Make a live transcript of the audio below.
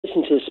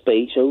listened to the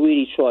speech. I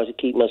really tried to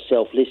keep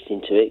myself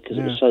listening to it because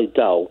it was so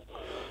dull.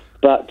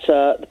 But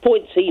the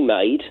points he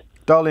made...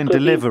 Dull in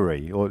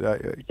delivery?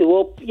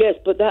 Well, yes,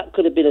 but that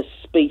could have been a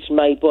speech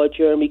made by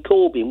Jeremy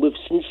Corbyn with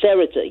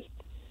sincerity.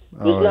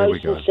 There's no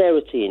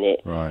sincerity in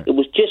it. Right. It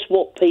was just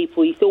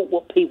he thought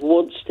what people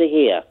wants to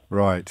hear.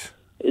 Right.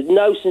 There's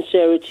no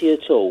sincerity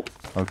at all.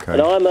 Okay.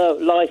 And I'm a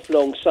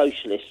lifelong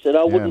socialist, and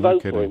I wouldn't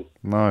vote for him.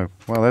 No.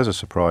 Well, there's a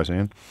surprise,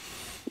 Ian.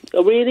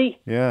 Oh, really?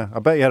 Yeah. I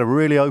bet he had a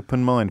really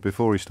open mind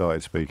before he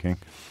started speaking.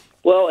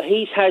 Well,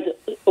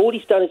 all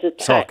he's done is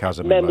attack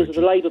members of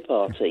the Labour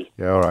Party.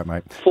 Yeah, all right,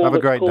 mate. Have a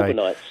great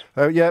day.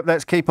 Yeah,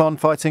 let's keep on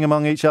fighting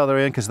among each other,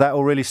 Ian, because that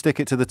will really stick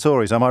it to the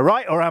Tories. Am I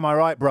right or am I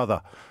right,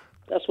 brother?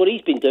 That's what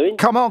he's been doing.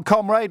 Come on,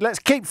 comrade, let's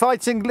keep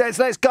fighting.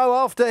 Let's go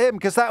after him,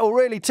 because that will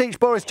really teach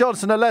Boris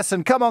Johnson a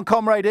lesson. Come on,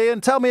 comrade Ian,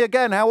 tell me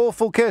again how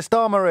awful Keir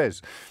Starmer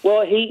is.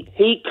 Well,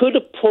 he could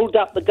have pulled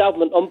up the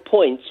government on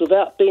points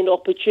without being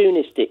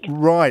opportunistic.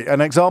 Right,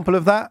 an example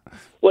of that?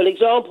 Well,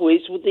 example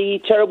is with the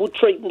terrible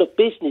treatment of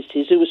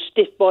businesses who were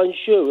stiffed by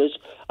insurers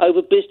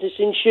over business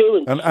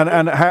insurance.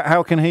 And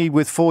how can he,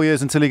 with 4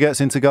 years until he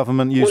gets into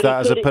government, use that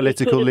as a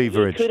political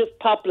leverage? He could have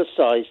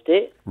publicised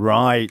it.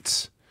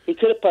 Right. He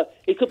could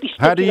be.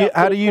 How do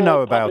you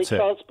know about it?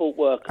 Transport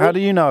workers. How do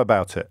you know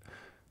about it?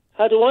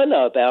 How do I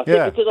know about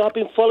it? Because I've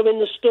been following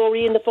the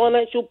story in the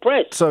financial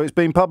press. So it's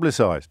been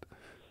publicised.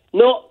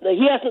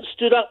 He hasn't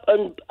stood up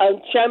and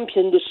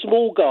championed the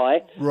small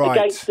guy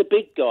against the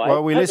big guy.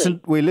 Well, we listen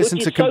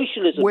to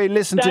completely.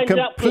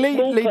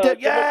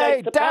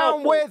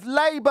 Down with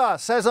Labour,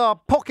 says our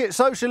pocket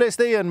socialist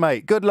Ian,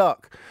 mate. Good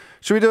luck.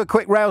 Shall we do a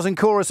quick rousing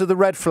chorus of the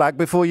red flag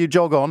before you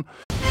jog on?